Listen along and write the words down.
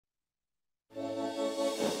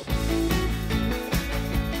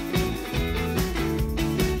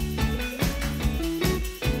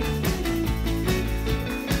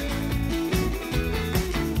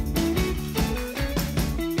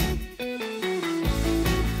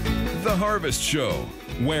The Harvest Show,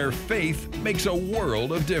 where faith makes a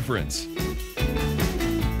world of difference.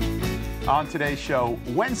 On today's show,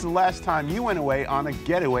 when's the last time you went away on a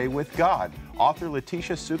getaway with God? Author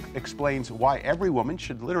Letitia Suk explains why every woman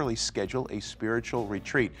should literally schedule a spiritual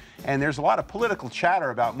retreat. And there's a lot of political chatter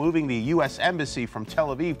about moving the U.S. Embassy from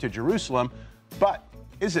Tel Aviv to Jerusalem. But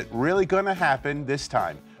is it really going to happen this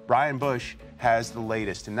time? Brian Bush has the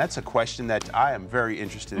latest, and that's a question that I am very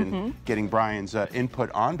interested in getting Brian's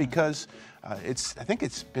input on, because I think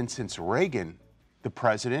it's been since Reagan, the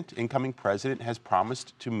president, incoming president, has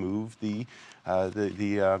promised to move the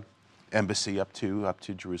embassy up to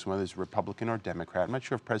Jerusalem, whether it's Republican or Democrat. I'm not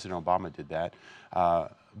sure if President Obama did that,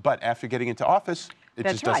 but after getting into office, it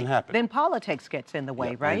just doesn't happen. Then politics gets in the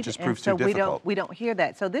way, right? It just proves too difficult. We don't hear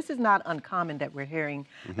that. So this is not uncommon that we're hearing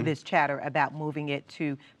this chatter about moving it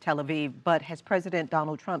to Tel Aviv. But has President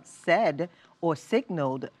Donald Trump said or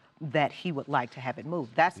signaled that he would like to have it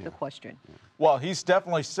moved? That's the question. Well, he's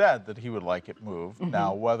definitely said that he would like it moved.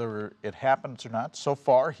 Now, whether it happens or not, so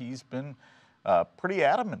far he's been pretty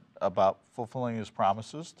adamant about fulfilling his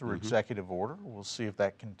promises through executive order. We'll see if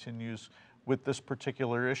that continues with this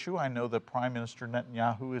particular issue. I know that Prime Minister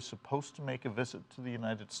Netanyahu is supposed to make a visit to the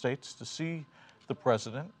United States to see the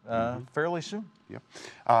president fairly soon. Yep.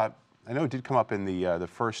 I know it did come up in the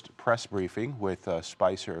first press briefing with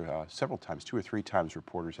Spicer several times, 2 or 3 times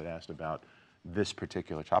reporters had asked about this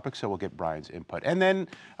particular topic, so we'll get Brian's input. And then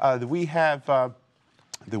we have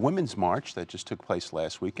the Women's March that just took place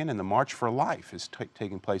last weekend, and the March for Life is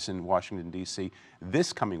taking place in Washington, D.C.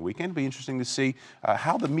 this coming weekend. It'll be interesting to see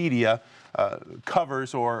how the media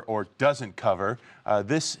covers or doesn't cover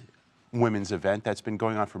this women's event that's been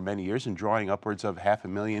going on for many years and drawing upwards of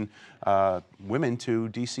 500,000 women to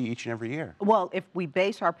D.C. each and every year. Well, if we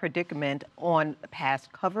base our predicament on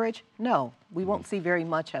past coverage, no, we won't see very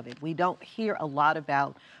much of it. We don't hear a lot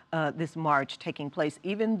about this march taking place,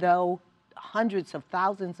 even though hundreds of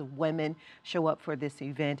thousands of women show up for this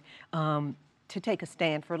event to take a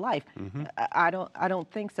stand for life. I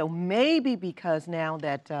don't think so. Maybe because now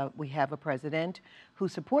that we have a president who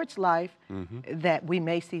supports life, that we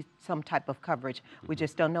may see some type of coverage. We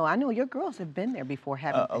just don't know. I know your girls have been there before,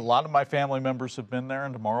 haven't they? A lot of my family members have been there,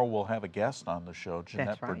 and tomorrow we'll have a guest on the show,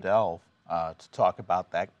 Jeanette Burdell, to talk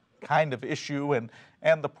about that kind of issue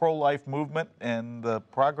and the pro-life movement and the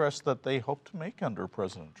progress that they hope to make under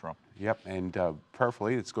President Trump. Yep, and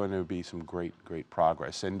prayerfully, it's going to be some great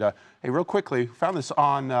progress. And hey, real quickly, found this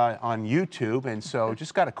on YouTube, and so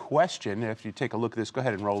just got a question. If you take a look at this, go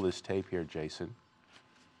ahead and roll this tape here, Jason.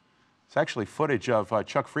 It's actually footage of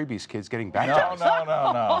Chuck Freeby's kids getting baptized.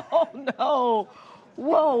 No. Oh, no.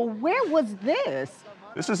 Whoa, where was this?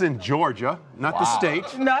 This is in Georgia, not the state.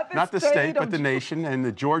 Not the state, but the nation, and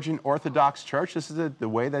the Georgian Orthodox Church. This is the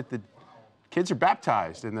way that the kids are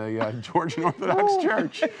baptized in the Georgian Orthodox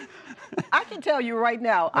Church. I can tell you right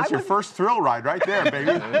now. That's your first thrill ride right there,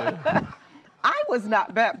 baby. I was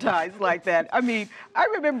not baptized like that. I mean, I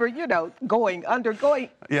remember, undergoing,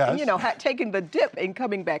 taking the dip and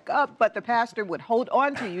coming back up, but the pastor would hold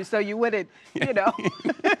on to you so you wouldn't,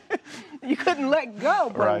 you couldn't let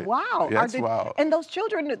go. But wow. Wow. And those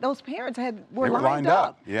children, those parents were lined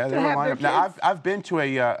up. Yeah, they were lined up. Now, I've been to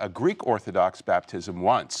a Greek Orthodox baptism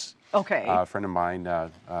once. Okay. A friend of mine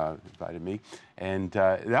invited me, and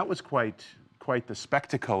that was quite the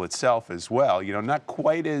spectacle itself as well. Not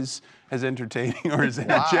quite as entertaining or as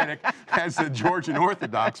energetic as the Georgian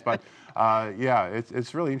Orthodox, but yeah,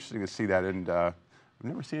 it's really interesting to see that, and I've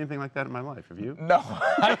never seen anything like that in my life. Have you? No,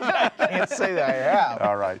 I can't say that I have.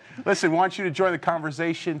 All right. Listen, we want you to join the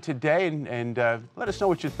conversation today and let us know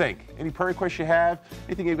what you think. Any prayer requests you have,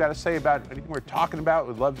 anything you've got to say about anything we're talking about,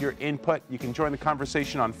 we'd love your input. You can join the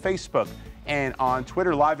conversation on Facebook and on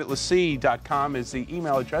Twitter. Live at LeSEA.com is the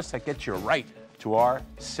email address that gets you right to our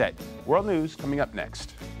set. World News coming up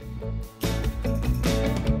next.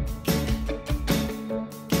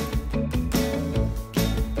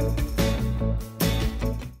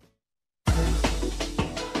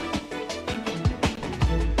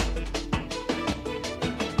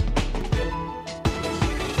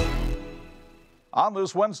 On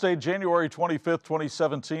this Wednesday, January 25th,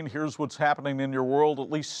 2017, here's what's happening in your world.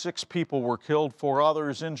 At least 6 people were killed, 4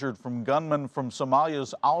 others injured from gunmen from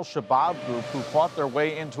Somalia's Al-Shabaab group who fought their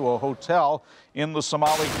way into a hotel in the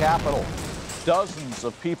Somali capital. Dozens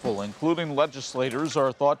of people, including legislators,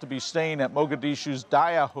 are thought to be staying at Mogadishu's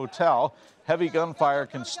Daya Hotel. Heavy gunfire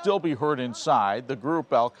can still be heard inside. The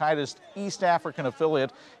group, Al-Qaeda's East African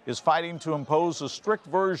affiliate, is fighting to impose a strict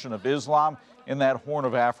version of Islam in that Horn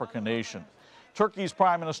of Africa nation. Turkey's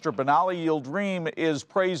Prime Minister Binali Yildirim is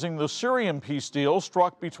praising the Syrian peace deal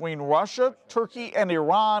struck between Russia, Turkey, and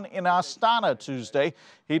Iran in Astana Tuesday.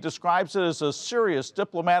 He describes it as a serious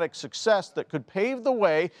diplomatic success that could pave the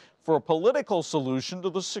way for a political solution to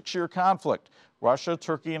the 6-year conflict. Russia,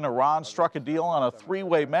 Turkey, and Iran struck a deal on a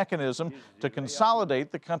 3-way mechanism to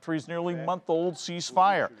consolidate the country's nearly month-old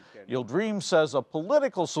ceasefire. Yildirim says a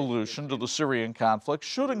political solution to the Syrian conflict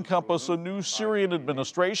should encompass a new Syrian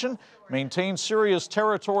administration, maintain Syria's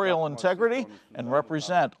territorial integrity, and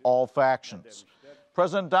represent all factions.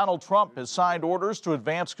 President Donald Trump has signed orders to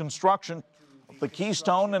advance construction of the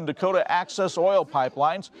Keystone and Dakota Access oil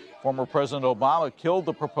pipelines. Former President Obama killed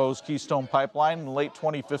the proposed Keystone pipeline in late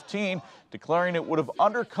 2015, declaring it would have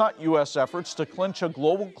undercut U.S. efforts to clinch a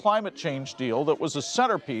global climate change deal that was a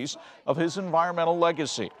centerpiece of his environmental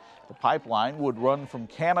legacy. The pipeline would run from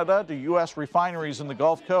Canada to U.S. refineries in the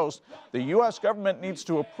Gulf Coast. The U.S. government needs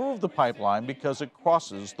to approve the pipeline because it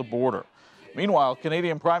crosses the border. Meanwhile,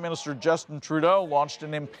 Canadian Prime Minister Justin Trudeau launched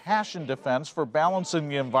an impassioned defense for balancing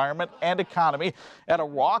the environment and economy at a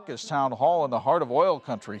raucous town hall in the heart of oil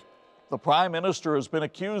country. The Prime Minister has been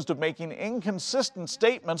accused of making inconsistent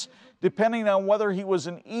statements depending on whether he was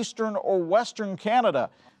in Eastern or Western Canada.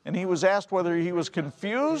 And he was asked whether he was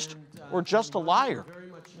confused or just a liar.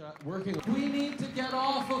 We need to get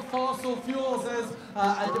off of fossil fuels as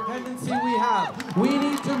a dependency we have. We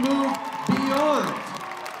need to move beyond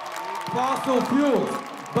fossil fuels.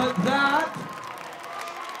 But that,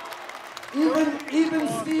 even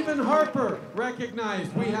Stephen Harper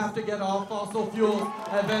recognized we have to get off fossil fuels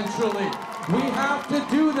eventually. We have to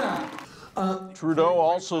do that. Trudeau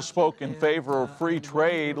also spoke in favor of free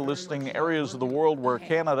trade, listing areas of the world where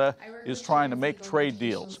Canada is trying to make trade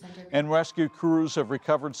deals. And rescue crews have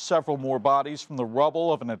recovered several more bodies from the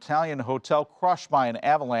rubble of an Italian hotel crushed by an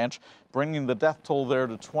avalanche, bringing the death toll there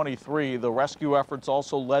to 23. The rescue efforts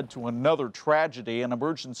also led to another tragedy. An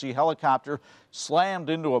emergency helicopter slammed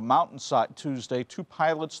into a mountainside Tuesday. 2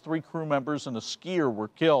 pilots, 3 crew members, and a skier were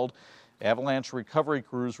killed. Avalanche recovery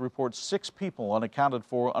crews report 6 people unaccounted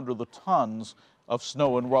for under the tons of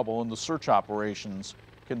snow and rubble, and the search operations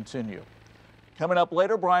continue. Coming up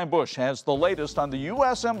later, Brian Bush has the latest on the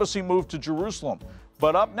U.S. Embassy move to Jerusalem.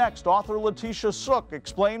 But up next, author Letitia Suk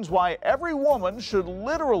explains why every woman should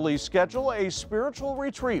literally schedule a spiritual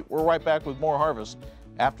retreat. We're right back with more Harvest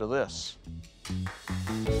after this.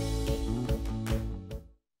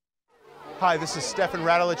 Hi, this is Stefan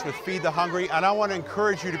Radulich with Feed the Hungry, and I want to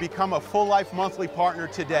encourage you to become a Full Life Monthly partner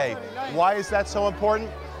today. Why is that so important?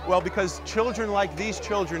 Well, because children like these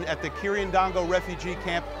children at the Kiryandongo refugee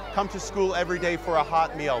camp come to school every day for a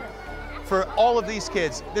hot meal. For all of these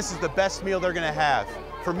kids, this is the best meal they're going to have.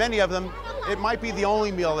 For many of them, it might be the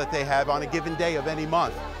only meal that they have on a given day of any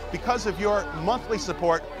month. Because of your monthly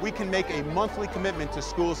support, we can make a monthly commitment to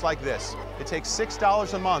schools like this. It takes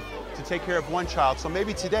 $6 a month to take care of one child, so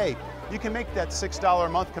maybe today you can make that $6 a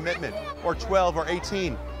month commitment, or $12 or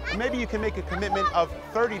 $18. Or maybe you can make a commitment of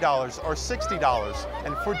 $30 or $60.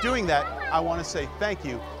 And for doing that, I want to say thank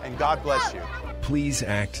you and God bless you. Please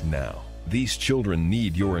act now. These children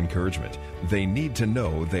need your encouragement. They need to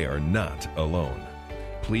know they are not alone.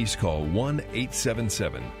 Please call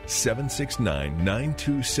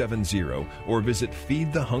 1-877-769-9270 or visit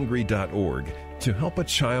feedthehungry.org to help a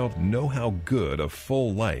child know how good a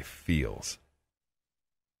full life feels.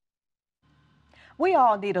 We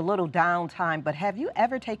all need a little downtime, but have you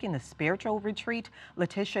ever taken a spiritual retreat?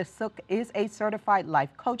 Letitia Suk is a certified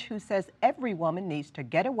life coach who says every woman needs to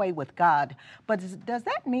get away with God. But does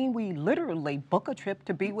that mean we literally book a trip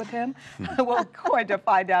to be with him? We're going to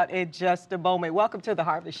find out in just a moment. Welcome to the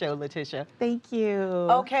Harvest Show, Letitia. Thank you.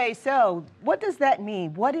 Okay, so what does that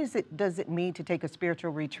mean? What does it mean to take a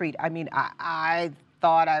spiritual retreat? I mean, I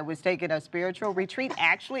thought I was taking a spiritual retreat.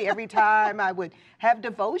 Actually, every time I would have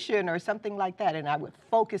devotion or something like that, and I would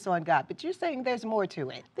focus on God. But you're saying there's more to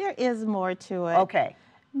it. There is more to it. Okay.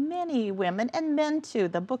 Many women, and men too,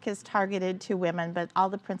 the book is targeted to women, but all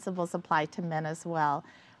the principles apply to men as well.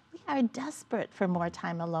 We are desperate for more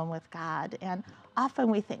time alone with God, and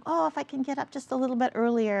often we think, oh, if I can get up just a little bit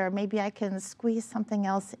earlier, maybe I can squeeze something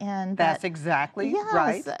else in. That's exactly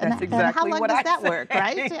right. That's and exactly how long what does that say. work,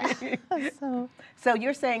 right? So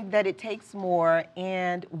you're saying that it takes more,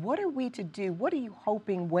 and what are we to do? What are you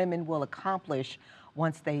hoping women will accomplish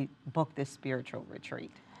once they book this spiritual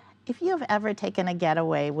retreat? If you have ever taken a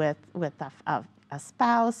getaway with a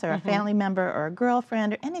spouse or a family member or a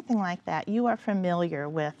girlfriend or anything like that, you are familiar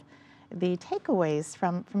with the takeaways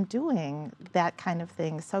from doing that kind of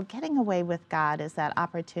thing. So getting away with God is that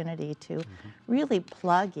opportunity to really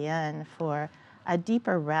plug in for a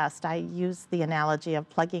deeper rest. I use the analogy of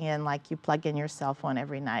plugging in like you plug in your cell phone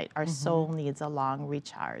every night. Our soul needs a long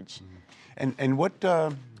recharge. And what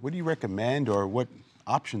do you recommend, or what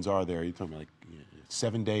options are there? Are you talking about like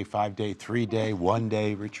 7-day, 5-day, 3-day,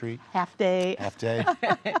 1-day retreat? Half day. Half day?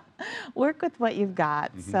 Work with what you've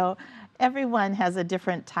got. So everyone has a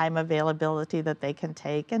different time availability that they can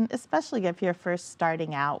take, and especially if you're first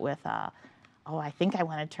starting out with oh, I think I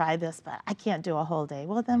want to try this, but I can't do a whole day.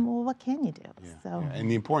 Well, then, what can you do? So, And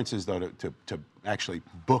the importance is, though, to actually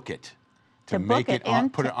book it, to book make it,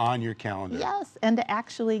 and put it on your calendar. yes, and to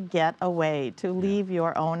actually get away, to leave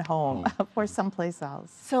your own home for someplace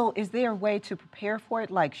else. So is there a way to prepare for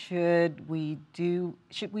it? Like, should we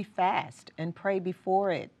fast and pray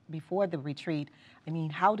before the retreat? I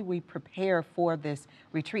mean, how do we prepare for this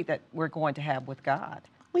retreat that we're going to have with God?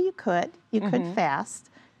 Well, you could fast.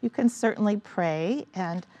 You can certainly pray,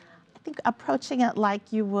 and I think approaching it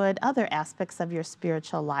like you would other aspects of your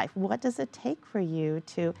spiritual life. What does it take for you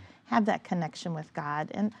to have that connection with God?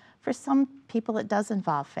 And for some people, it does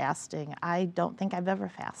involve fasting. I don't think I've ever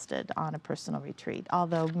fasted on a personal retreat,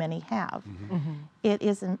 although many have. It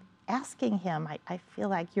is asking Him. I feel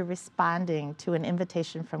like you're responding to an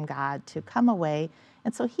invitation from God to come away,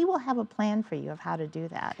 and so He will have a plan for you of how to do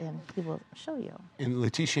that, and He will show you. And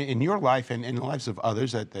Letitia, in your life and in the lives of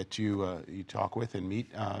others that you talk with and meet,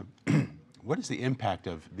 what has the impact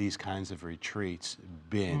of these kinds of retreats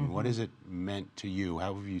been? What has it meant to you?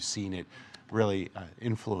 How have you seen it really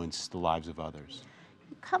influence the lives of others?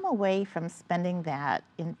 You come away from spending that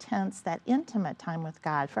intense, that intimate time with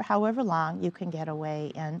God for however long you can get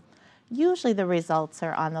away, and usually the results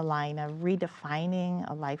are on the line of redefining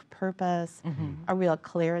a life purpose, a real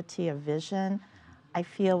clarity of vision. I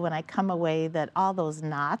feel when I come away that all those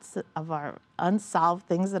knots of our unsolved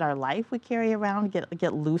things in our life we carry around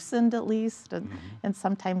get loosened at least, and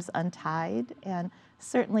sometimes untied, and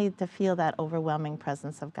certainly to feel that overwhelming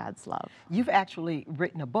presence of God's love. You've actually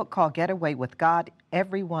written a book called Getaway with God,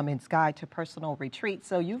 Every Woman's Guide to Personal Retreat.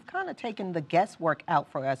 So you've kind of taken the guesswork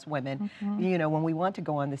out for us women, you know, when we want to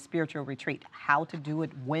go on the spiritual retreat, how to do it,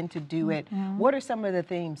 when to do it. What are some of the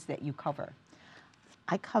themes that you cover?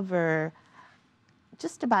 I cover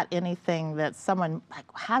just about anything that someone, like,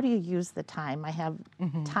 how do you use the time? I have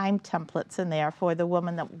time templates in there for the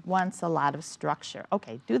woman that wants a lot of structure.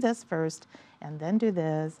 Okay, do this first, and then do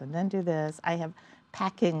this, and then do this. I have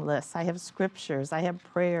packing lists, I have scriptures, I have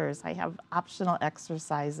prayers, I have optional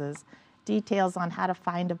exercises, details on how to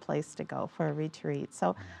find a place to go for a retreat.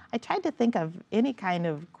 So I tried to think of any kind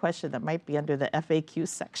of question that might be under the FAQ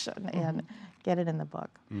section and get it in the book.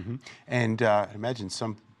 And imagine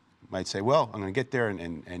some might say, well, I'm going to get there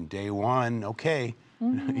and day one, okay, you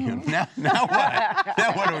know, now what?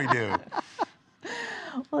 Now what do we do?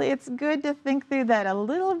 Well, it's good to think through that a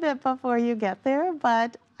little bit before you get there,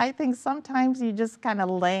 but I think sometimes you just kind of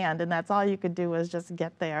land, and that's all you could do is just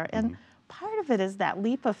get there. And part of it is that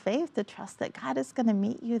leap of faith to trust that God is going to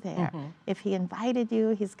meet you there. If He invited you,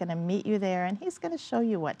 He's going to meet you there, and He's going to show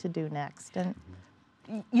you what to do next. And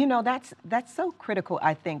you know, that's so critical,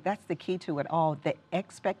 I think. That's the key to it all, the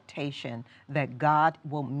expectation that God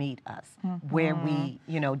will meet us where we,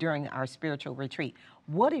 you know, during our spiritual retreat.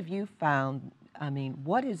 What have you found? I mean,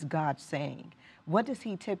 what is God saying? What does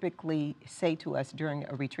He typically say to us during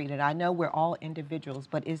a retreat? And I know we're all individuals,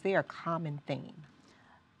 but is there a common theme?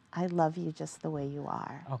 I love you just the way you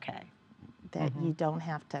are. Okay. That you don't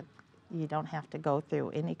have to go through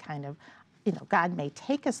any kind of, you know, God may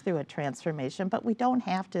take us through a transformation, but we don't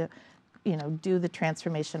have to, you know, do the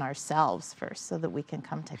transformation ourselves first so that we can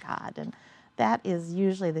come to God. And that is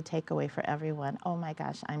usually the takeaway for everyone. Oh my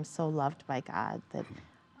gosh, I'm so loved by God that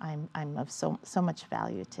I'm of so much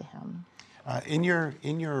value to Him. In your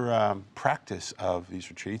practice of these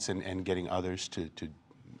retreats and getting others to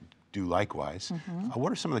do likewise,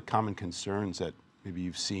 what are some of the common concerns that maybe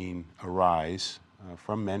you've seen arise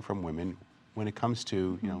from men, from women, when it comes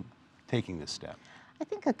to, you know, taking this step? I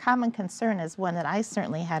think a common concern is one that I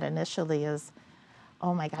certainly had initially is,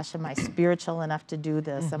 oh my gosh, am I spiritual enough to do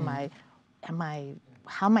this?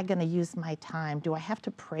 How am I going to use my time? Do I have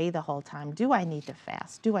to pray the whole time? Do I need to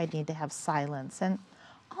fast? Do I need to have silence? And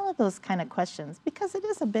all of those kind of questions, because it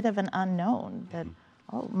is a bit of an unknown that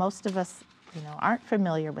most of us, you know, aren't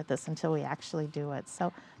familiar with this until we actually do it.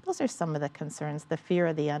 So those are some of the concerns, the fear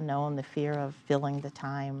of the unknown, the fear of filling the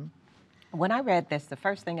time. When I read this, the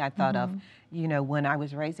first thing I thought of, you know, when I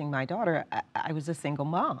was raising my daughter, I was a single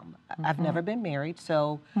mom. I've never been married,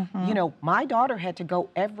 so, you know, my daughter had to go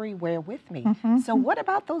everywhere with me. So what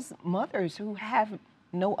about those mothers who have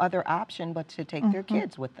no other option but to take their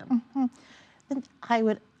kids with them?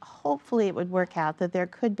 And hopefully it would work out that there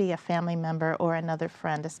could be a family member or another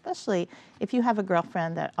friend, especially if you have a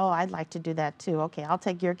girlfriend that, oh, I'd like to do that too. Okay, I'll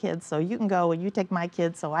take your kids so you can go, and you take my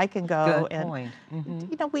kids so I can go. Good point.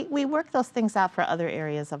 You know, we work those things out for other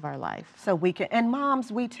areas of our life. So we can, and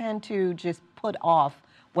moms, we tend to just put off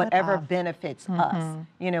whatever benefits us.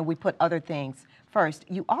 You know, we put other things first.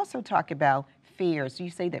 You also talk about fears. You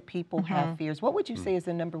say that people have fears. What would you say is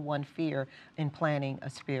the #1 fear in planning a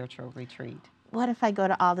spiritual retreat? What if I go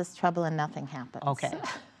to all this trouble and nothing happens? Okay.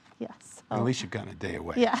 Yes. At least you've gotten a day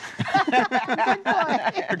away. Yeah. Good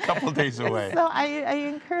point. A couple of days away. So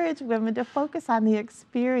I encourage women to focus on the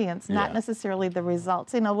experience, not necessarily the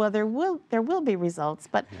results. You know, well, there will be results,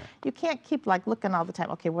 but you can't keep like looking all the time.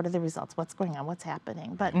 Okay, what are the results? What's going on? What's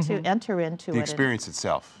happening? But to enter into the experience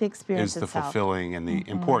itself. The experience is the itself. fulfilling and the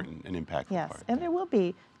important and impactful Yes, part. and there will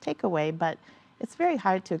be takeaway, but it's very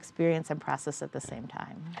hard to experience and process at the same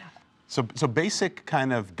time. So basic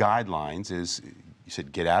kind of guidelines is, you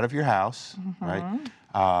said get out of your house, right?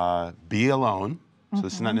 Be alone. So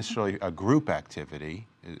this is not necessarily a group activity,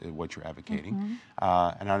 what you're advocating.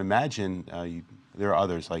 And I'd imagine there are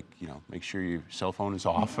others, like, you know, make sure your cell phone is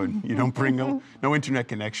off and you don't bring no internet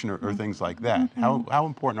connection or things like that. How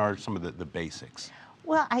important are some of the basics?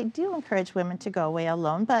 Well, I do encourage women to go away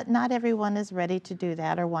alone, but not everyone is ready to do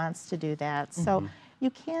that or wants to do that. So you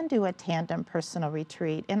can do a tandem personal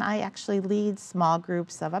retreat, and I actually lead small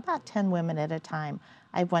groups of about 10 women at a time.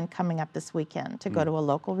 I have one coming up this weekend to go to a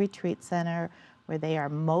local retreat center where they are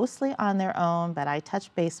mostly on their own, but I touch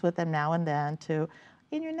base with them now and then to,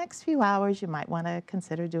 in your next few hours, you might want to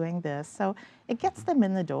consider doing this. So it gets them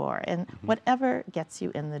in the door, and whatever gets you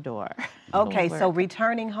in the door. Okay, so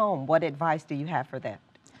returning home, what advice do you have for that?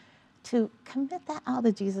 To commit that all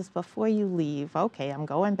to Jesus before you leave. Okay, I'm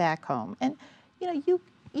going back home. And you know,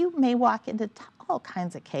 you may walk into all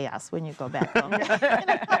kinds of chaos when you go back home.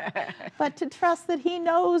 But to trust that he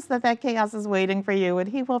knows that that chaos is waiting for you, and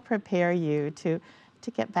he will prepare you to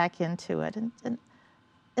get back into it. And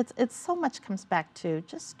it's so much comes back to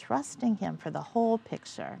just trusting him for the whole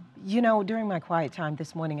picture. You know, during my quiet time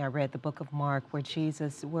this morning, I read the book of Mark, where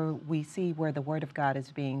we see where the word of God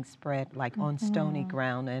is being spread like on stony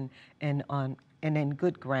ground and in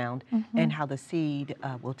good ground, and how the seed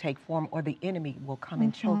will take form, or the enemy will come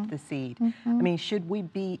and choke the seed. I mean, should we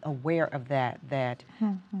be aware of that,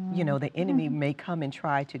 you know, the enemy may come and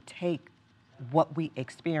try to take what we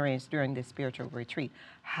experience during this spiritual retreat?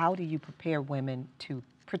 How do you prepare women to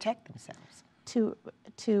protect themselves? To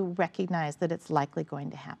recognize that it's likely going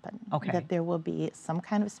to happen. Okay. That there will be some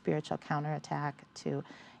kind of spiritual counterattack to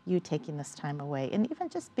you taking this time away, and even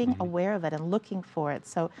just being aware of it and looking for it,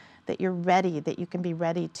 so that you're ready, that you can be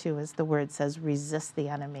ready to, as the word says, resist the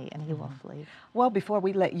enemy, and he will flee. Well, Before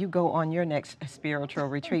we let you go on your next spiritual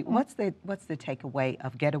retreat, what's the takeaway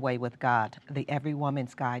of Getaway with God, the Every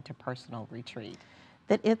Woman's Guide to Personal Retreat?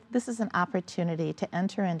 That this is an opportunity to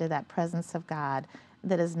enter into that presence of God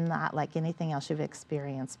that is not like anything else you've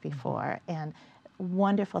experienced before, and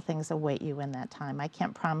wonderful things await you in that time. I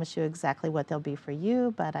can't promise you exactly what they'll be for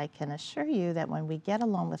you, but I can assure you that when we get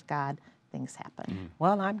alone with God, things happen.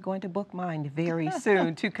 Well, I'm going to book mine very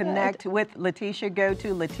soon. To connect with Letitia, go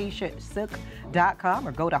to LetitiaSuk.com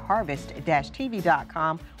or go to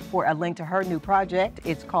harvest-tv.com for a link to her new project.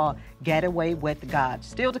 It's called Getaway with God.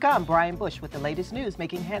 Still to come, Brian Bush with the latest news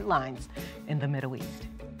making headlines in the Middle East.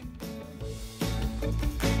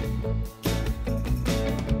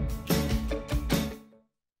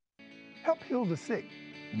 Help heal the sick,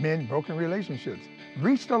 mend broken relationships,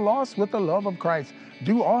 reach the lost with the love of Christ.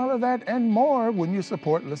 Do all of that and more when you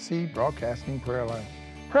support LeSEA Broadcasting Prayer Line.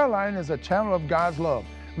 Prayer Line is a channel of God's love,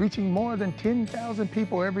 reaching more than 10,000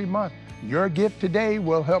 people every month. Your gift today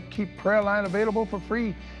will help keep Prayer Line available for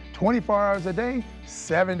free 24 hours a day,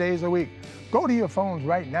 7 days a week. Go to your phones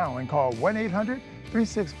right now and call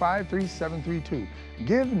 1-800-365-3732.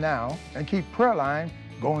 Give now and keep Prayer Line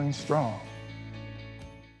going strong.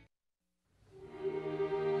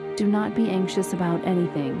 Do not be anxious about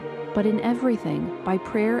anything, but in everything, by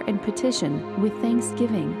prayer and petition, with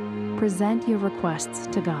thanksgiving, present your requests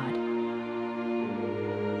to God.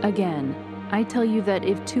 Again, I tell you that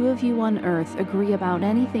if two of you on earth agree about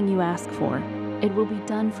anything you ask for, it will be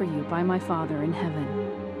done for you by my Father in heaven.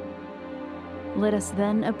 Let us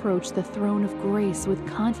then approach the throne of grace with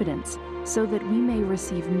confidence, so that we may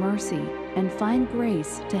receive mercy and find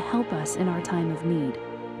grace to help us in our time of need.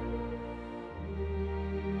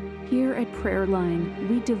 Here at Prayer Line,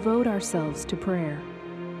 we devote ourselves to prayer.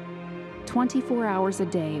 24 hours a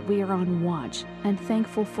day, we are on watch and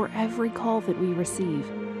thankful for every call that we receive.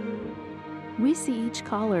 We see each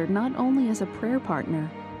caller not only as a prayer partner,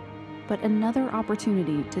 but another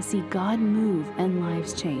opportunity to see God move and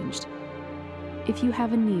lives changed. If you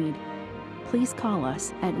have a need, please call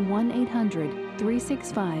us at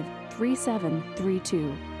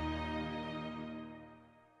 1-800-365-3732.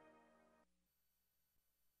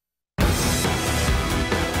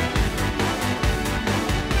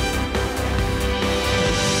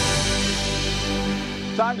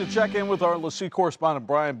 Time to check in with our LeSEA correspondent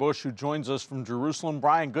Brian Bush, who joins us from Jerusalem.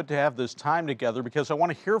 Brian, good to have this time together because I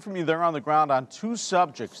want to hear from you there on the ground on two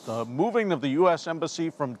subjects: the moving of the U.S.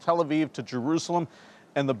 Embassy from Tel Aviv to Jerusalem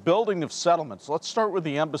and the building of settlements. Let's start with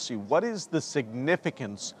the embassy. What is the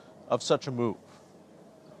significance of such a move?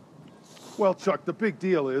 Well, Chuck, the big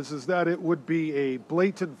deal is that it would be a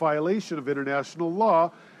blatant violation of international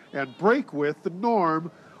law and break with the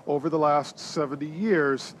norm over the last 70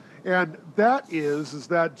 years. And that is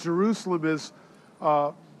that Jerusalem is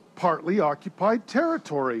partly occupied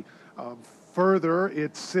territory. Further,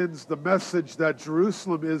 it sends the message that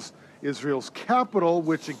Jerusalem is Israel's capital,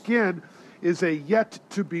 which again is a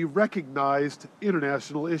yet-to-be-recognized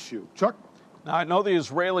international issue. Chuck? Now, I know the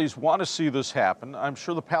Israelis want to see this happen. I'm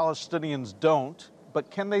sure the Palestinians don't.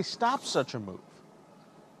 But can they stop such a move?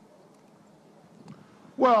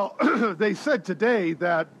 Well, they said today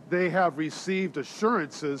that they have received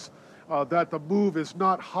assurances that the move is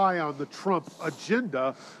not high on the Trump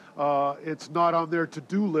agenda. It's not on their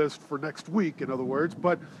to-do list for next week, in other words.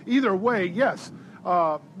 But either way, yes,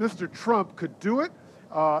 Mr. Trump could do it,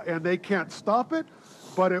 and they can't stop it.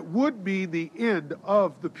 But it would mean the end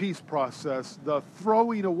of the peace process, the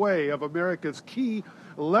throwing away of America's key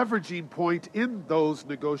leveraging point in those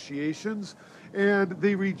negotiations, and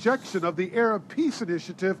the rejection of the Arab Peace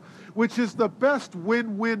Initiative, which is the best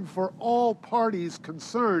win-win for all parties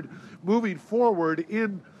concerned moving forward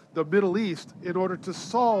in the Middle East in order to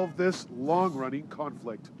solve this long-running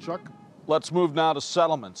conflict. Chuck? Let's move now to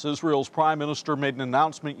settlements. Israel's prime minister made an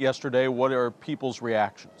announcement yesterday. What are people's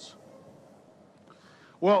reactions?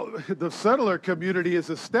 Well, the settler community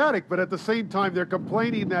is ecstatic, but at the same time, they're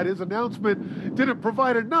complaining that his announcement didn't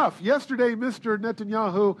provide enough. Yesterday, Mr.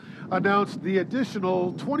 Netanyahu announced the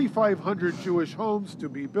additional 2,500 Jewish homes to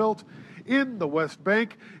be built in the West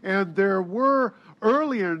Bank, and there were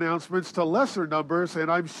earlier announcements to lesser numbers,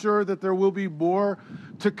 and I'm sure that there will be more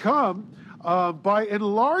to come. By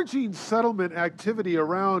enlarging settlement activity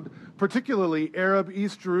around particularly Arab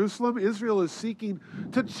East Jerusalem, Israel is seeking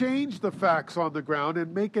to change the facts on the ground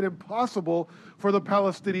and make it impossible for the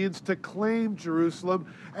Palestinians to claim Jerusalem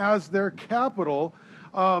as their capital.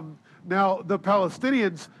 Now, the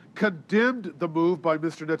Palestinians condemned the move by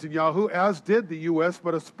Mr. Netanyahu, as did the U.S.,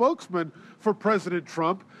 but a spokesman for President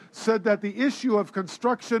Trump said that the issue of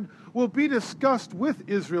construction will be discussed with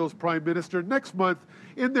Israel's prime minister next month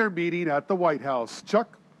in their meeting at the White House.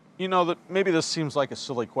 Chuck? You know, that maybe this seems like a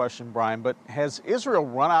silly question, Brian, but has Israel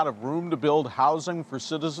run out of room to build housing for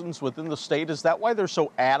citizens within the state? Is that why they're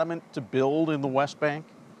so adamant to build in the West Bank?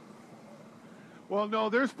 Well, no,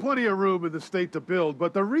 there's plenty of room in the state to build,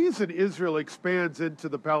 but the reason Israel expands into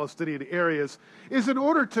the Palestinian areas is in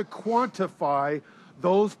order to quantify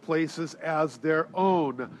those places as their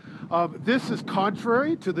own. This is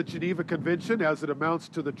contrary to the Geneva Convention as it amounts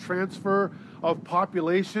to the transfer of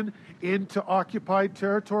population into occupied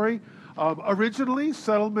territory. Originally,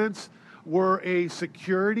 settlements were a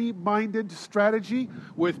security-minded strategy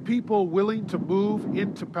with people willing to move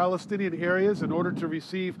into Palestinian areas in order to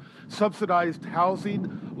receive subsidized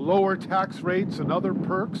housing, lower tax rates, and other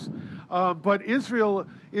perks. But Israel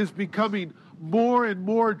is becoming more and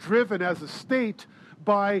more driven as a state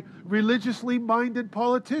by religiously minded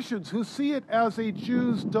politicians who see it as a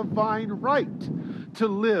Jew's divine right to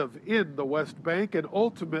live in the West Bank and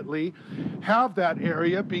ultimately have that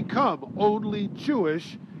area become only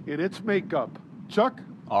Jewish in its makeup. Chuck?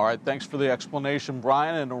 All right, thanks for the explanation,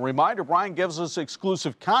 Brian. And a reminder, Brian gives us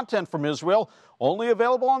exclusive content from Israel, only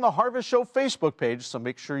available on the Harvest Show Facebook page, so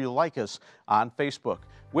make sure you like us on Facebook.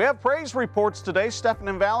 We have praise reports today. Stephen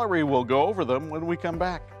and Valerie will go over them when we come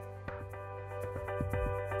back.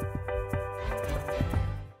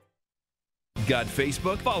 Got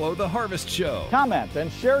Facebook? Follow The Harvest Show. Comment and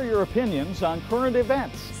share your opinions on current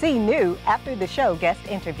events. See new after the show guest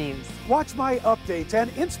interviews. Watch my updates and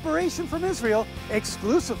inspiration from Israel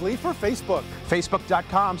exclusively for Facebook.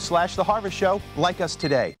 Facebook.com/The Harvest Show. Like us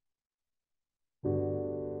today.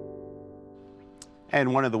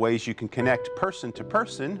 And one of the ways you can connect person to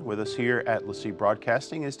person with us here at LeSEA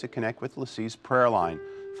Broadcasting is to connect with LeSEA's prayer line.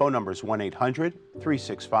 Phone number is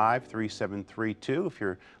 1-800-365-3732. If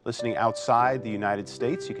you're listening outside the United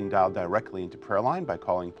States, you can dial directly into prayer line by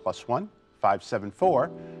calling +1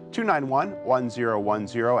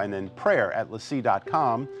 574-291-1010, and then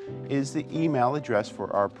prayer@lesea.com is the email address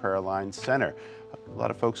for our Prayer Line Center. A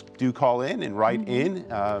lot of folks do call in and write in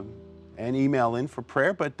and email in for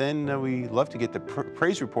prayer, but then we love to get the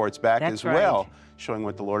praise reports back as well, showing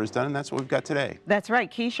what the Lord has done, and that's what we've got today. That's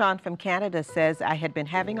right. Keyshawn from Canada says, I had been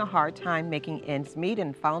having a hard time making ends meet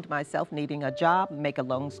and found myself needing a job. Make a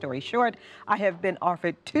long story short, I have been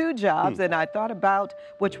offered 2 jobs, and I thought about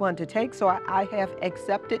which one to take, so I have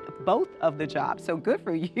accepted both of the jobs. So good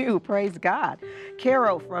for you. Praise God.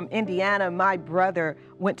 Carol from Indiana, my brother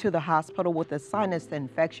went to the hospital with a sinus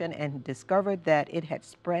infection and discovered that it had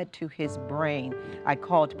spread to his brain. I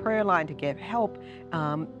called Prayer Line to get help,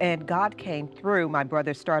 and God came through. My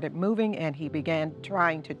brother started moving and he began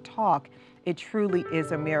trying to talk. It truly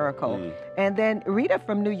is a miracle. And then Rita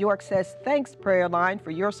from New York says, thanks, Prayer Line,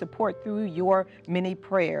 for your support through your many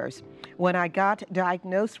prayers. When I got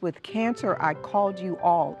diagnosed with cancer, I called you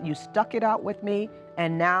all. You stuck it out with me,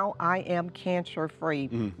 and now I am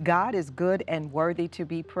cancer-free. God is good and worthy to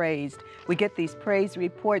be praised. We get these praise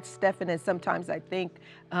reports, Stephan, and sometimes I think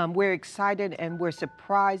we're excited and we're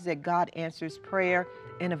surprised that God answers prayer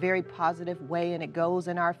in a very positive way, and it goes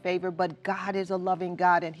in our favor. But God is a loving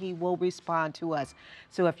God, and He will respond to us.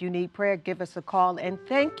 So if you need prayer, give us a call. And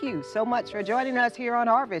thank you so much for joining us here on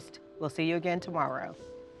Harvest. We'll see you again tomorrow.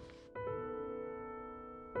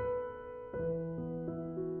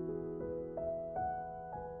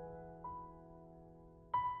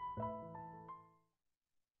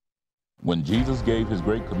 When Jesus gave His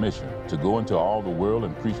great commission to go into all the world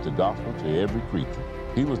and preach the gospel to every creature,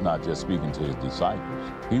 He was not just speaking to His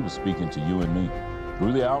disciples, He was speaking to you and me.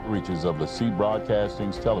 Through the outreaches of LeSEA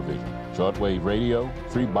Broadcasting's television, shortwave radio,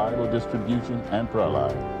 free Bible distribution, and prayer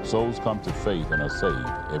line, souls come to faith and are saved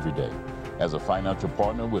every day. As a financial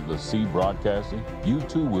partner with LeSEA Broadcasting, you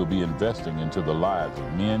too will be investing into the lives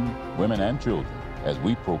of men, women, and children as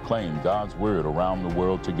we proclaim God's Word around the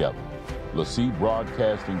world together. LeSEA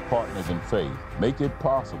Broadcasting partners in faith make it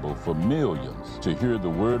possible for millions to hear the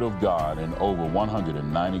Word of God in over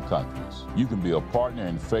 190 countries. You can be a partner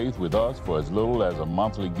in faith with us for as little as a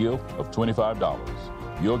monthly gift of $25.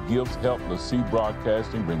 Your gifts help LeSEA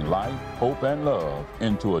Broadcasting bring life, hope, and love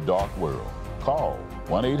into a dark world. Call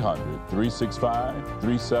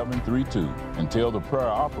 1-800-365-3732 and tell the prayer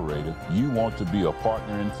operator you want to be a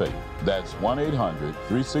partner in faith. That's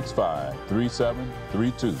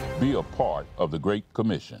 1-800-365-3732. Be a part of the Great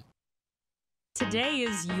Commission. Today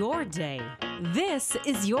is your day. This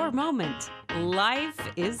is your moment. Life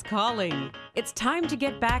is calling. It's time to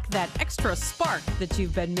get back that extra spark that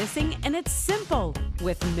you've been missing, and it's simple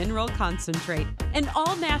with Mineral Concentrate, an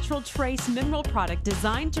all-natural trace mineral product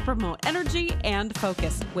designed to promote energy and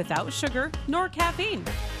focus without sugar nor caffeine.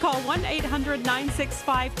 Call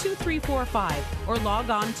 1-800-965-2345 or log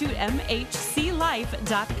on to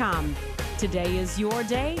mhclife.com. Today is your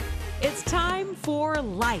day. It's time for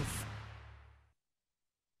life.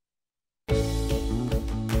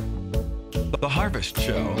 The Harvest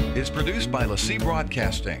Show is produced by LeSEA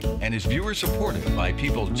Broadcasting and is viewer supported by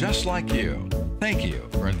people just like you. Thank you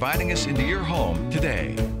for inviting us into your home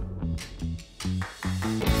today.